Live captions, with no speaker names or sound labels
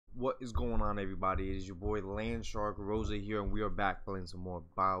What is going on, everybody? It is your boy LandShark Rosa here, and we are back playing some more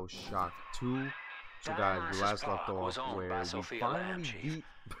Bioshock 2. So guys, we last left off where we finally beat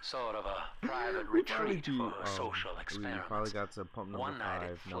sort of a private retreat for her social experiments. We finally got to pump number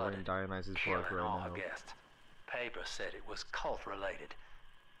 5. Now we're in Dionysus Park right now. Guests. Paper said it was cult related.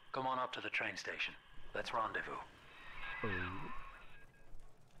 Come on up to the train station. Let's rendezvous.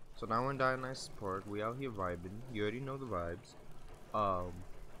 So now we're in Dionysus Park. We out here vibing. You already know the vibes.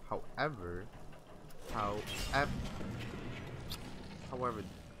 However,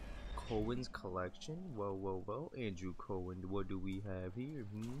 Cohen's collection. Well, Andrew Cohen. What do we have here?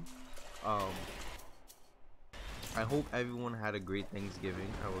 I hope everyone had a great Thanksgiving.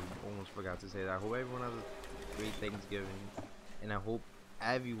 Almost forgot to say that. I hope everyone has a great Thanksgiving, and I hope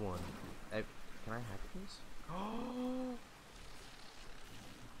everyone. Can I hack this? Oh,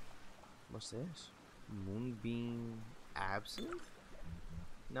 what's this? Moonbeam absinthe?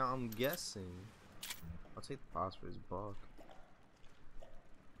 Now I'm guessing. I'll take the phosphorus buck.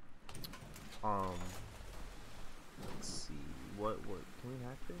 Let's see. What can we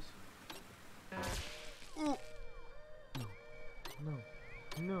hack this? Ooh.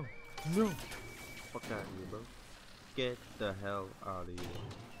 No. Fuck out of here, bro. Get the hell out of here.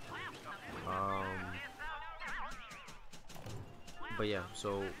 But yeah,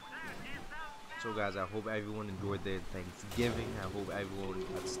 so guys, I hope everyone enjoyed their Thanksgiving. I hope everyone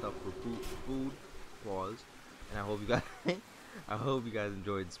got stuff for food, pause. And I hope you guys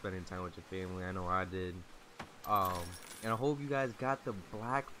enjoyed spending time with your family. I know I did. And I hope you guys got the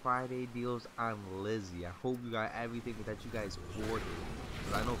Black Friday deals on Lizzie. I hope you got everything that you guys ordered.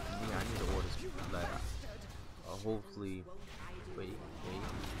 Cause I know for me, I need to order some that. Hopefully, wait.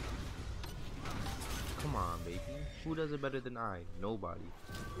 Come on, baby. Who does it better than I? Nobody.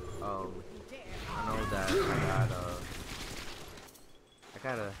 I know that I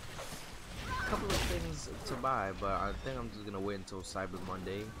got a couple of things to buy, but I think I'm just gonna wait until Cyber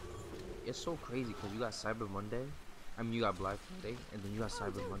Monday. It's so crazy because you got Cyber Monday. I mean, you got Black Friday, and then you got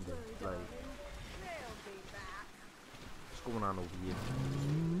Cyber Monday. Like, what's going on over here?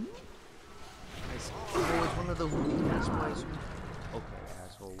 Oh, it's one of the Houdini spice. Okay,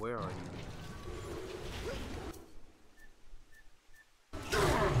 asshole, where are you?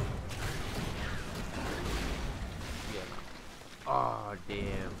 Oh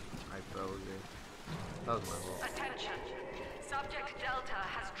damn, I froze it. That was my fault. Attention! Subject Delta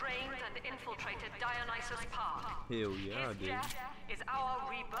has drained and infiltrated Dionysus Park. Hell yeah, His dude. death is our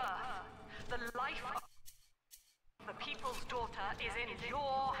rebirth. The life of the people's daughter is in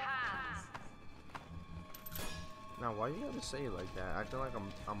your hands. Now, why you gotta say it like that? I feel like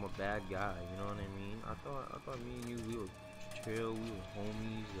I'm a bad guy. You know what I mean? I thought me and you, we were chill, we were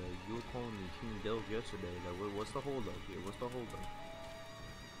homies. Like, you were calling me King Delph yesterday. Like, what's the hold up here? What's the hold up?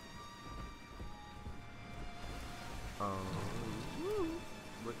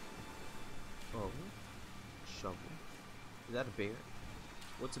 What? Oh, shovel. Is that a bear?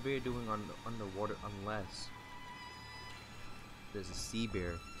 What's a bear doing underwater unless there's a sea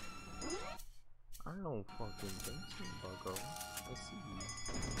bear? I don't fucking think so, bucko. Let's see.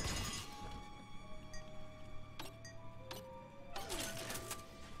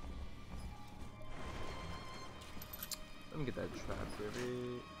 Let me get that trap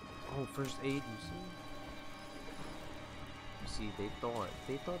rivet. Oh, first aid, you see? You see, they thought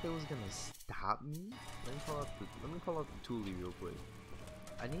they was gonna stop me. Let me pull out the toolie real quick.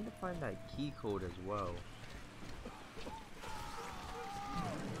 I need to find that key code as well.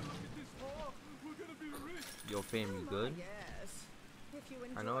 Yo, fam, you good?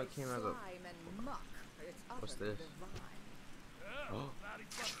 I know it came as a. What's this? Oh,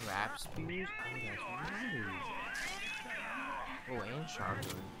 trap spears? Oh, that's right. Oh, and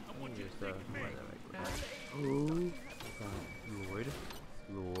shotgun. Let me just write that right quick. Oh, God,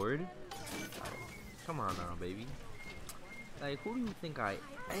 Lord. Come on now, baby. Like, who do you think I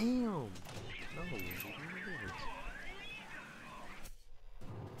am? No,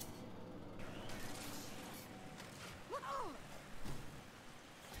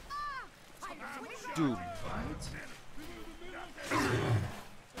 dude, what?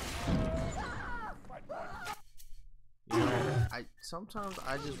 You know, sometimes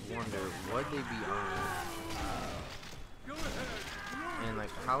I just wonder what they be on, and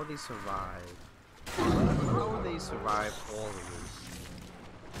like how they survive. How they survive all of this?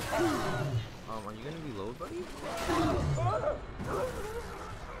 Are you gonna reload, buddy?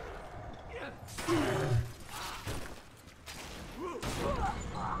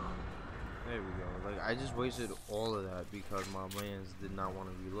 There we go. Like, I just wasted all of that because my mans did not want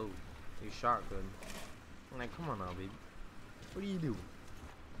to reload. His shotgun. I'm like, come on now, baby. What are you doing?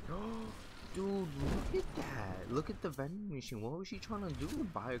 No. Dude, look at that. Look at the vending machine. What was she trying to do?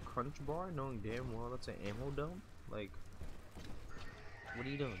 Buy a crunch bar knowing damn well that's an ammo dump? Like, what are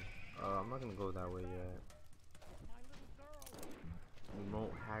you doing? I'm not gonna go that way yet.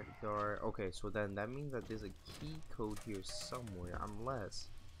 Remote hack door. Okay, so then that means that there's a key code here somewhere. Unless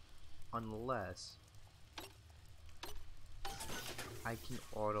I can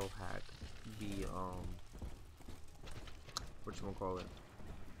auto hack the whatchamacallit?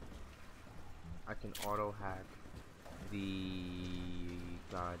 I can auto hack the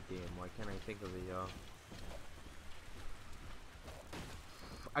goddamn, why can't I think of it, y'all?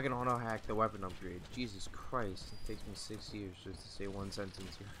 I can auto hack the weapon upgrade. Jesus Christ, it takes me 6 years just to say one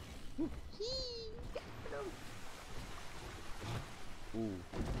sentence here. Ooh.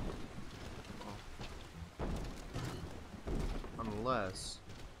 Oh. Unless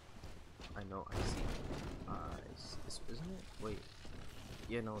I know I see. Isn't it? Wait.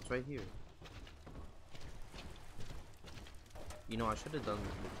 Yeah, no, it's right here. You know, I should have done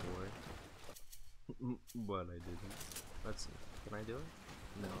this before, but I didn't. Let's see. Can I do it?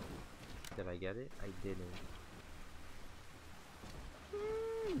 No. Did I get it? I didn't.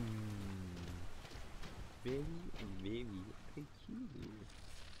 Very, very peculiar.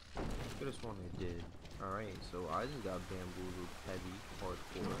 Could have sworn I did. Alright, so I just got bamboozled, heavy,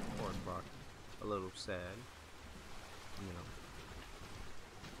 hardcore, hard rock. A little sad. You know.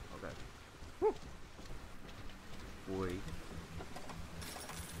 Okay. Boy.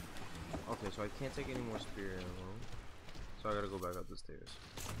 Okay, so I can't take any more spirit ammo. So I gotta go back up the stairs.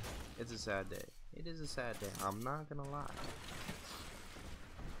 It's a sad day. It is a sad day. I'm not gonna lie.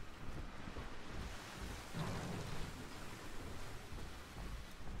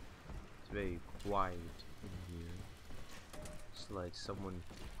 It's very quiet in here. It's like someone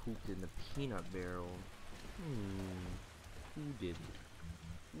pooped in the peanut barrel. Who did it?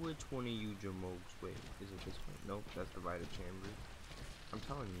 Which one of you jamokes? Wait, is it this one? Nope, that's the Vita chamber. I'm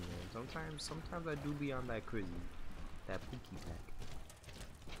telling you, man. Sometimes I do be on that crazy. That POOKIE pack.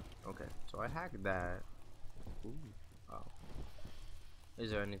 Okay, so I hacked that. Ooh. Oh.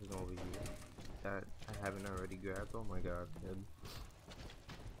 Is there anything over here that I haven't already grabbed? Oh my god, kid.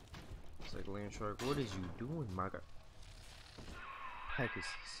 It's like LandShark, what is you doing, my god? Heck is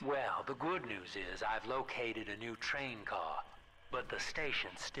this? Well, the good news is I've located a new train car, but the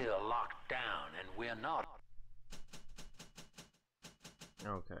station's still locked down and we're not.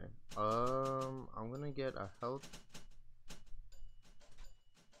 Okay. I'm gonna get a health.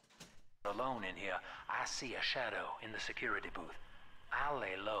 Alone in here, I see a shadow in the security booth. I'll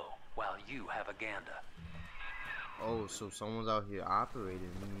lay low while you have a gander. Oh, so someone's out here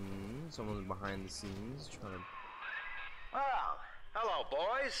operating. Someone's behind the scenes trying to. Well, hello,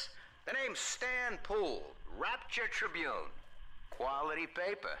 boys. The name's Stan Poole, Rapture Tribune. Quality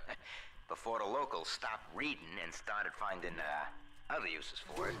paper. Before the locals stopped reading and started finding other uses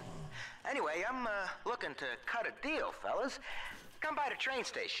for it. Anyway, I'm looking to cut a deal, fellas. Come by the train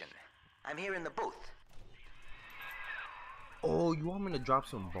station. I'm here in the booth. Oh, you want me to drop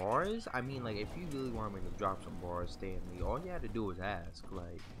some bars? I mean, like, if you really want me to drop some bars, Stanley, all you had to do was ask.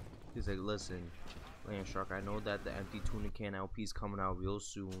 Like, he's like, listen, LandShark, I know that the empty tuna can LP is coming out real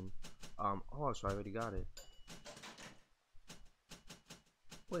soon. Oh, so I already got it.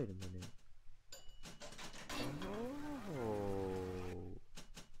 Wait a minute. Oh.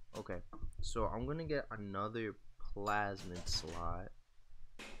 Okay, so I'm gonna get another plasmid slot.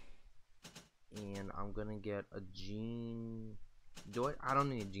 And I'm gonna get a gene. I don't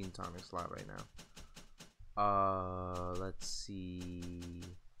need a gene tonic slot right now. Let's see.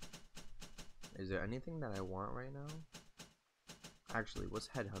 Is there anything that I want right now? Actually, what's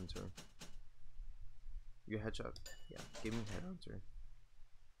Headhunter? Your headshot. Yeah, give me Headhunter.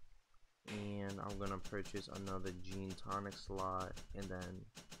 And I'm gonna purchase another gene tonic slot, and then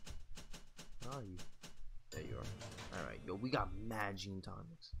where are you? There you are. Alright, yo, we got mad gene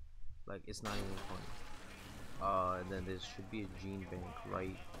tonics. Like, it's not even funny. And then there should be a gene bank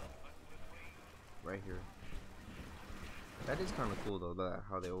right here. That is kind of cool though, that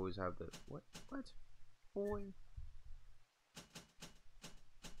how they always have the what boy.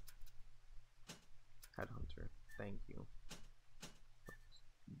 Headhunter, thank you.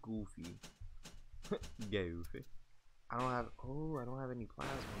 Goofy. Goofy. I don't have any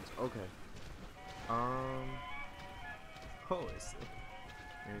plasmids. Okay. Oh, is there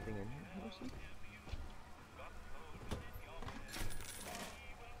anything in here? Mostly?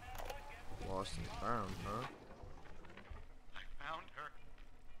 Lost and found, huh? I found her.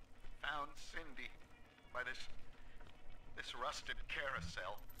 Found Cindy by this rusted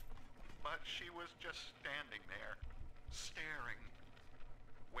carousel. But she was just standing there, staring,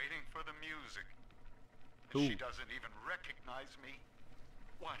 waiting for for the music. Cool. She doesn't even recognize me.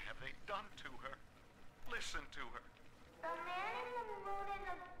 What have they done to her? Listen to her. The man in the moon is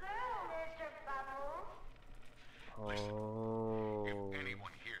a girl, Mr. Bubbles. Oh. If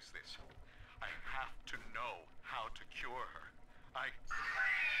anyone hears this, I have to know how to cure her.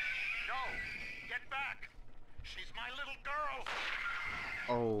 No! Get back! She's my little girl!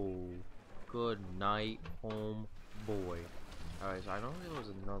 Oh. Good night, home boy. Alright, so I know there was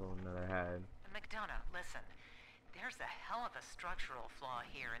another one that I had. McDonough, listen. There's a hell of a structural flaw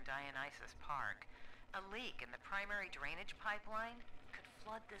here in Dionysus Park. A leak in the primary drainage pipeline could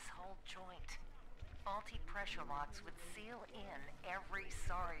flood this whole joint. Faulty pressure locks would seal in every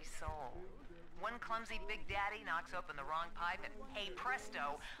sorry soul. One clumsy Big Daddy knocks open the wrong pipe and, hey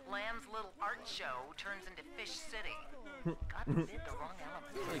presto, Lamb's little art show turns into Fish City. God forbid the wrong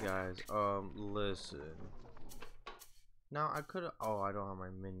element. Hey guys, listen. Now I could've. Oh, I don't have my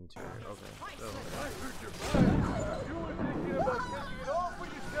mini turret. Okay. So. You were thinking about taking it all for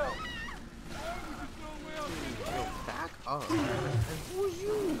yourself. Yo, back up. And who are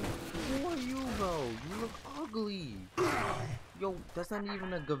you? Who are you, bro? You look ugly. Yo, that's not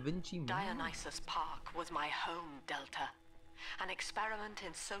even a Da Vinci man. Dionysus Park was my home, Delta. An experiment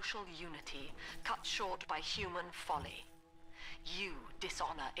in social unity, cut short by human folly. You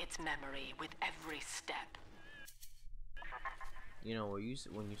dishonor its memory with every step. You know,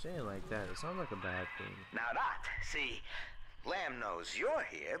 when you say it like that, it sounds like a bad thing. Now that, see, Lamb knows you're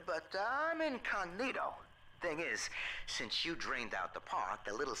here, but I'm incognito. Thing is, since you drained out the park,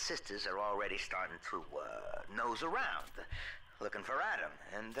 the little sisters are already starting to nose around, looking for Adam,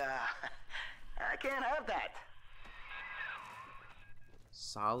 and I can't have that.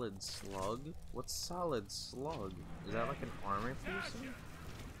 Solid slug? What's solid slug? Is that like an armor piercing?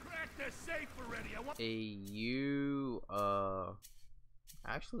 Crack the safe already. I want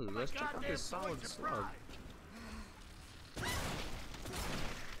Actually, let's check out this solid slug.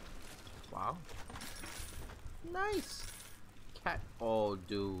 Wow. Nice. Cat. Oh,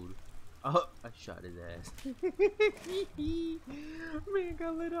 dude. Oh, I shot his ass. Man,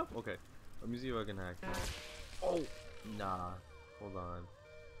 got lit up. Okay, let me see if I can hack this. Oh, nah. Hold on.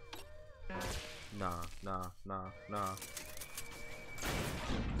 Nah.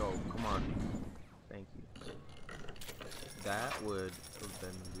 Go, come on. Thank you. That would have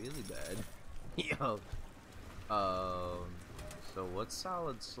been really bad. Yo. So what's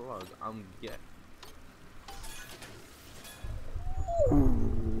solid slug? I'm get.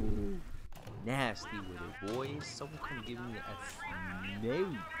 Nasty with it, boys. Someone come give me a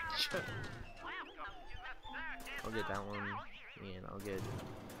snake. I'll get that one, and I'll get.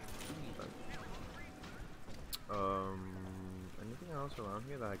 Anything else around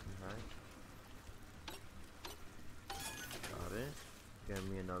here that I can hack? Got it. Get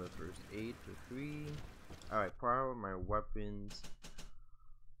me another first aid for 3. Alright, power my weapons.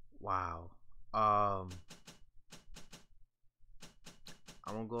 Wow. I'm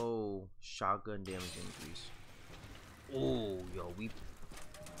gonna go shotgun damage increase. Oh, yo,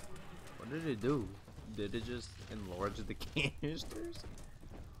 what did it do? Did it just enlarge the canisters?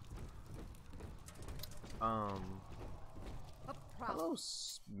 Hello,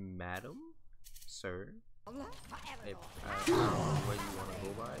 madam, sir. If, I don't know what you want to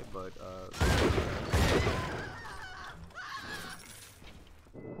go by, but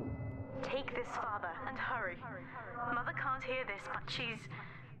Take this, father, and hurry. Mother can't hear this, but she's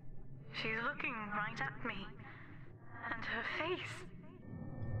looking right at me. And her face.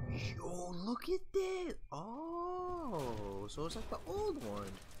 yo, look at that! Oh, so it's like the old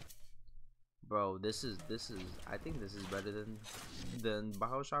one. Bro, this is. I think this is better than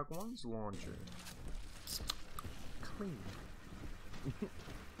Bioshock 1's launcher. Clean.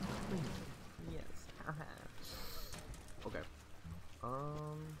 Clean. Yes. Okay.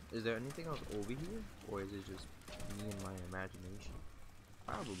 Is there anything else over here, or is it just me and my imagination?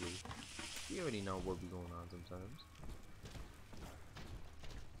 Probably. You already know what be going on sometimes.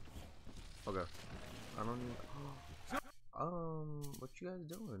 Okay. I don't need. What you guys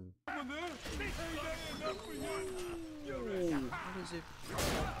doing? What is it?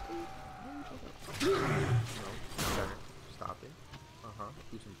 No, better. Stop it.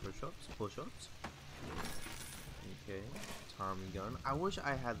 Do some push-ups. Okay. Tommy gun. I wish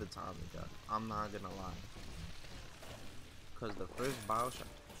I had the Tommy gun. I'm not gonna lie. Cause the first Bioshock.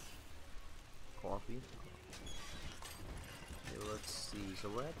 Coffee. Okay, let's see. So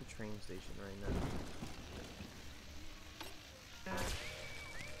we're at the train station right now.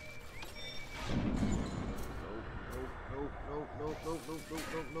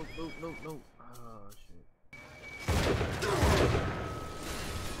 Nope. Oh shit.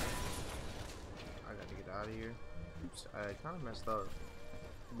 of here. Oops, I kind of messed up.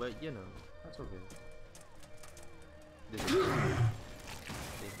 But, you know, that's okay. This is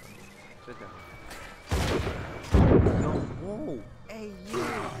sit down. Yo, whoa! Hey,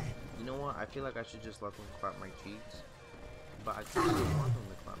 yeah! You know what? I feel like I should just let them clap my cheeks. But I kind of don't want them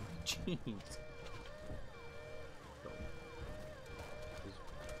to clap my cheeks.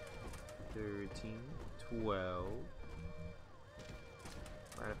 13, 12.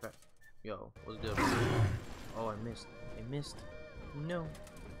 Matter of fact, yo, what's good? Oh, I missed. I missed. No.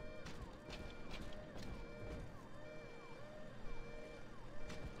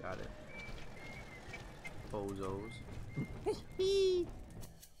 Got it. Bozos.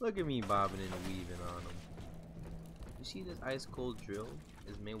 Look at me bobbing and weaving on them. You see this ice cold drill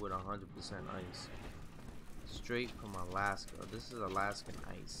is made with 100% ice. Straight from Alaska. This is Alaskan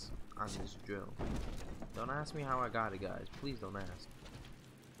ice on this drill. Don't ask me how I got it, guys. Please don't ask.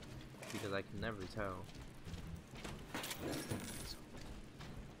 Because I can never tell.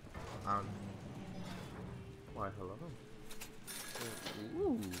 Why, hello.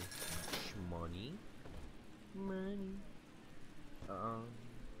 Ooh, money. Money.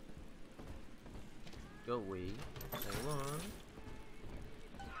 Go away. Hold on.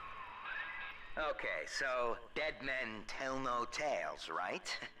 Okay, so dead men tell no tales,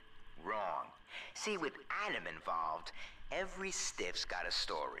 right? Wrong. See, with Adam involved, every stiff's got a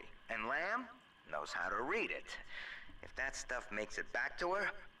story, and Lamb knows how to read it. If that stuff makes it back to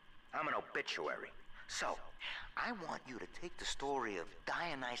her, I'm an obituary. So, I want you to take the story of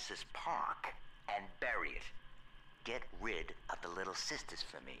Dionysus Park and bury it. Get rid of the little sisters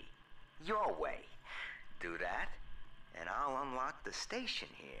for me. Your way. Do that, and I'll unlock the station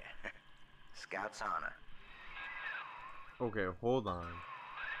here. Scout's honor. Okay, hold on.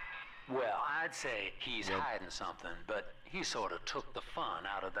 Well, I'd say he's hiding something, but he sort of took the fun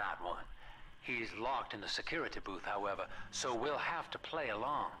out of that one. He's locked in the security booth, however, so we'll have to play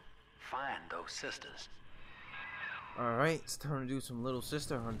along. Find those sisters. Alright, it's time to do some little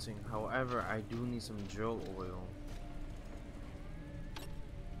sister hunting. However, I do need some drill oil.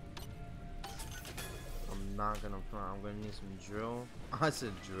 I'm not gonna front. I'm gonna need some drill. I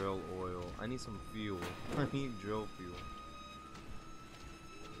said drill oil. I need some fuel. I need drill fuel.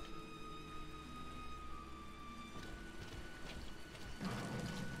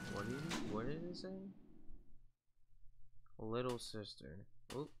 What did it say? Little sister.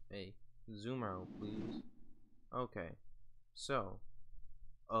 Oh, hey. Zoom out, please. Okay. So.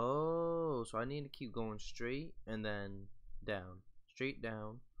 Oh, so I need to keep going straight and then down. Straight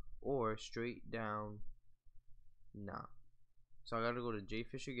down. Or straight down. Nah. So I gotta go to J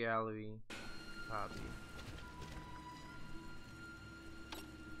Fisher Gallery. Copy.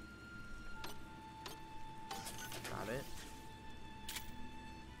 Got it.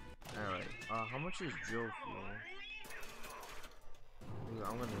 Alright. How much is drill fuel?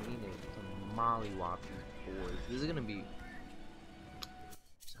 I'm gonna need it to mollywop these boys. This is gonna be.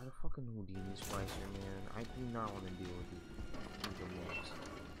 Is that a fucking Houdini splicer, man? I do not want to deal with these mobs.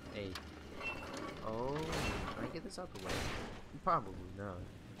 Hey. Oh, can I get this out the way? Probably not.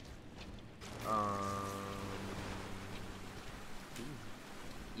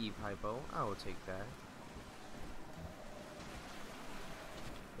 Eve hypo. I will take that.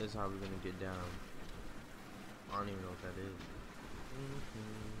 This is how we're gonna get down. I don't even know what that is.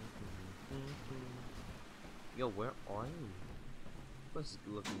 Yo, where are you? This is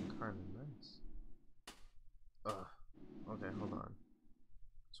looking kind of nice. Okay, hold on.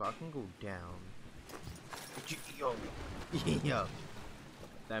 So I can go down. Yo, yo,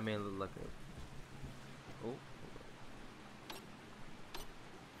 that man look like a. Oh,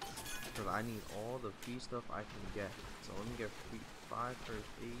 because I need all the free stuff I can get. So let me get free 5 first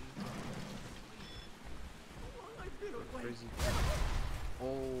aid. Crazy.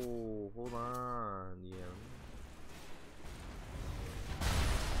 Oh, hold on, yeah.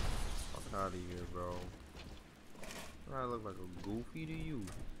 Fuck out of here, bro. I look like a goofy to you.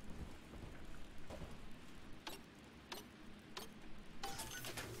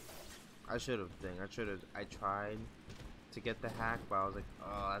 I should have I tried to get the hack, but I was like,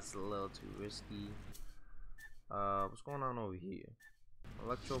 oh, that's a little too risky. What's going on over here?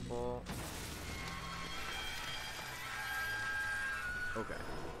 Electro ball. Okay.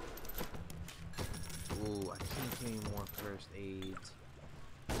 Ooh, I can't get any more first aids.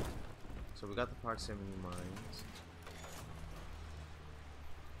 So we got the proximity mines.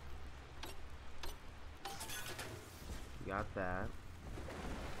 We got that.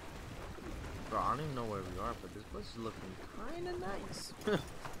 Bro, I don't even know where we are, but this place is looking kinda nice.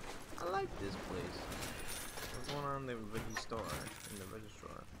 I like this place. What's going on in the registrar?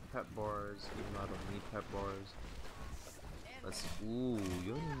 Pep bars, even though I don't need pep bars. Let's. Ooh,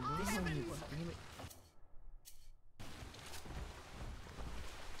 yo, damn it.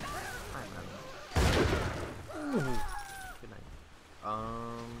 Hi, man. Ooh. Good night.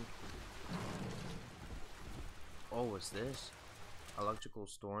 Oh, what's this? Electrical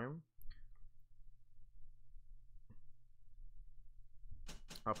storm.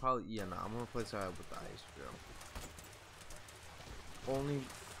 I'll probably, yeah, no, I'm gonna replace that with the ice drill. Only,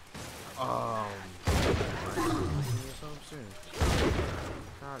 you're so serious.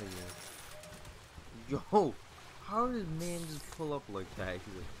 Out of here. Yo, how did man just pull up like that?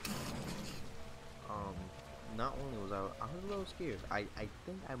 Not only was I was a little scared. I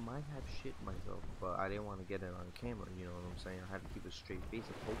think I might have shit myself, but I didn't want to get it on camera. You know what I'm saying? I had to keep a straight face,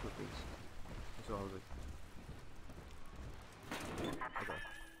 a poker face. So I was like, okay.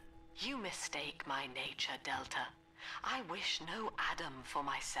 You mistake my nature, Delta. I wish no Adam for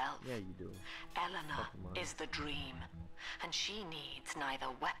myself. Yeah, you do. Eleanor is the dream, and she needs neither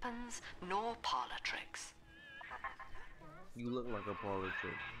weapons nor parlor tricks. You look like a parlor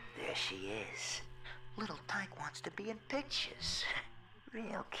trick. There she is. Little Tyke wants to be in pictures.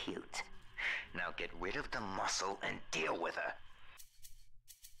 Real cute. Now get rid of the muscle and deal with her.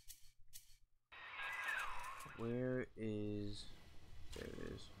 Where is... There it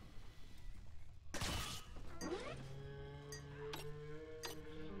is.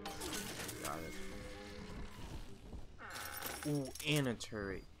 Got it. Ooh, and a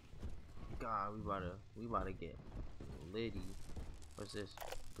turret. God, we about to get litty. What's this?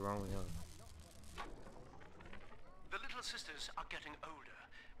 Growing up. The little sisters are getting older,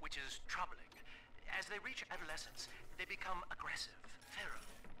 which is troubling. As they reach adolescence, they become aggressive, feral.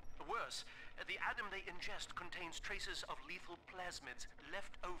 Worse, the Adam they ingest contains traces of lethal plasmids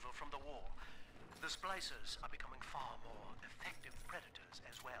left over from the war. The splicers are becoming far more effective predators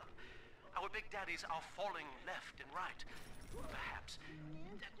as well. Our big daddies are falling left and right. Perhaps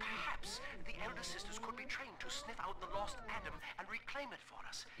the elder sisters could be trained to sniff out the lost Adam and reclaim it for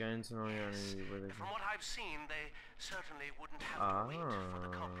us. Yes. From what I've seen, they certainly wouldn't have to wait for the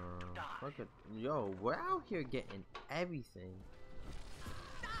culprit to die. Look at, yo, we're out here getting everything.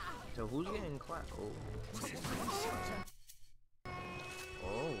 So who's getting clapped? Oh.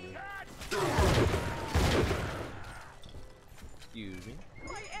 Oh. Excuse me.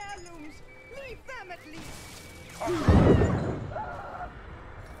 My heirlooms! Leave them at least!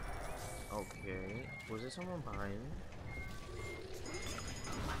 Okay. Was there someone behind me?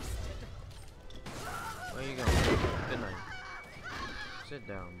 Where you going? Good night. Sit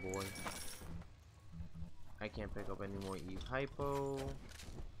down, boy. I can't pick up any more Eve Hypo.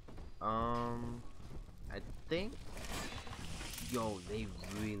 I think. Yo, they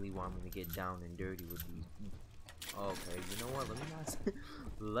really want me to get down and dirty with these. Okay, you know what?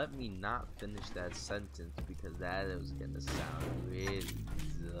 Let me not finish that sentence because that is gonna sound really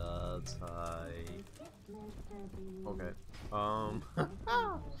tight. Okay.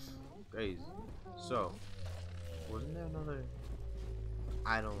 Crazy. So, wasn't there another?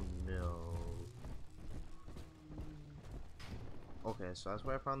 I don't know. Okay, so that's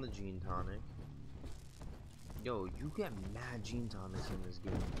where I found the gene tonic. Yo, you get mad gene tonics in this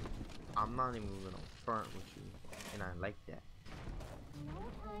game. I'm not even gonna front with you, and I like that.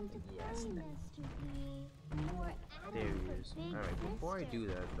 Yes. There he is. Alright, before I do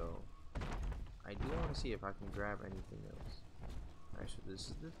that though, I do want to see if I can grab anything else. Alright, so this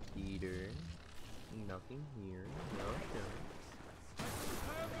is the theater. Nothing here. Nothing.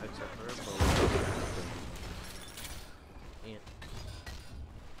 Except for a boat. And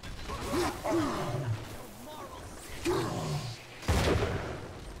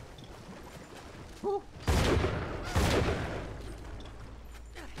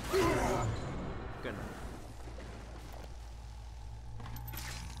good night.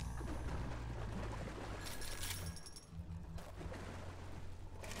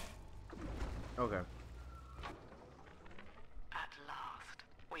 Okay. At last,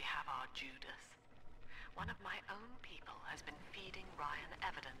 we have our Judas. One of my own people has been feeding Ryan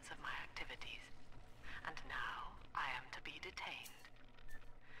evidence of my activities, and now I am to be detained.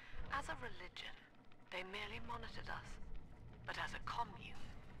 As a religion, they merely monitored us, but as a commune,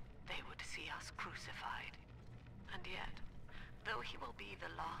 they would see us crucified. And yet, though he will be the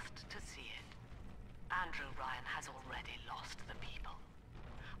last to see it, Andrew Ryan has already lost the people.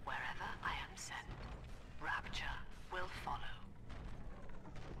 Wherever I am sent, rapture will follow.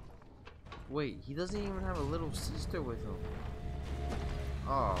 Wait, he doesn't even have a little sister with him.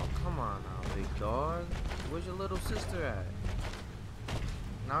 Oh, come on now, big dog. Where's your little sister at?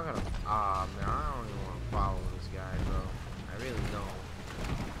 Now I gotta. Ah, man, I don't even want to follow this guy, bro. I really don't.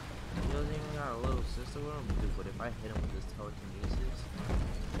 He doesn't even got a little sister with him, dude. But if I hit him with this telekinesis,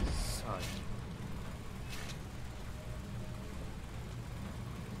 such.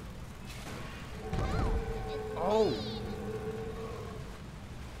 Oh!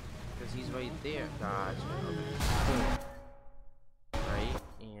 Because he's right there. Gotcha. Okay. Right?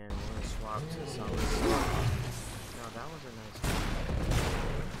 And we're gonna swap to solid slug. Now that was a nice one.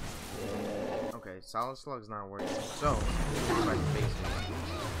 Okay, solid slug's not working. So, let's try to face it.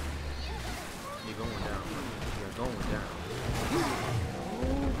 You're going down. You're going down.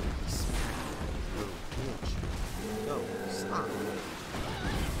 Little bitch. Yo, stop.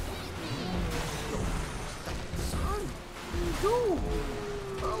 Son, what you do?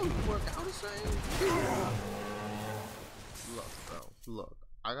 Bro, you work out the same? Look, bro, look.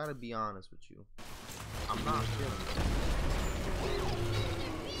 I gotta be honest with you. I'm not feeling it.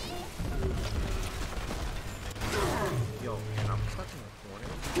 Yo, and I'm touching the corner.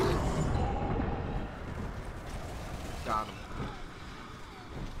 Got him.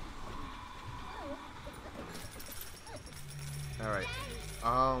 Alright.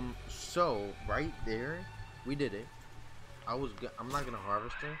 So, right there, we did it. I'm not gonna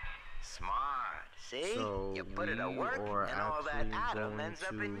harvest her. Smart. See? So you put it to work, and all that atom ends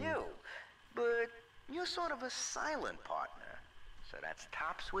up in you. But you're sort of a silent partner. So that's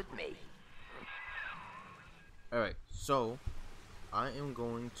tops with me. Alright, so I am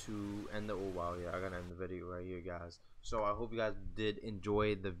going to end the wow, yeah, I gotta end the video right here, guys. So I hope you guys did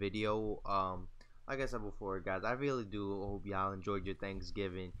enjoy the video. Like I said before, guys, I really do hope y'all enjoyed your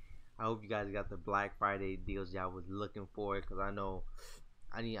Thanksgiving. I hope you guys got the Black Friday deals y'all was looking for, because I know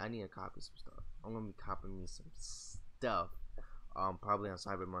I need to copy some stuff. I'm gonna be copying me some stuff. Probably on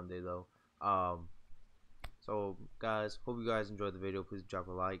Cyber Monday though. So guys, hope you guys enjoyed the video. Please drop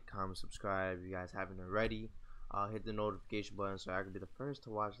a like, comment, subscribe if you guys haven't already. Hit the notification button so I can be the first to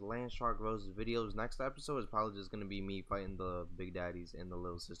watch LandShark Rose's videos. Next episode is probably just gonna be me fighting the big daddies and the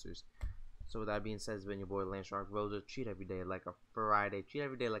little sisters. So with that being said, it's been your boy LandShark Rose. Treat every day like a Friday. Treat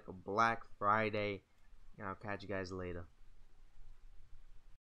every day like a Black Friday. And I'll catch you guys later.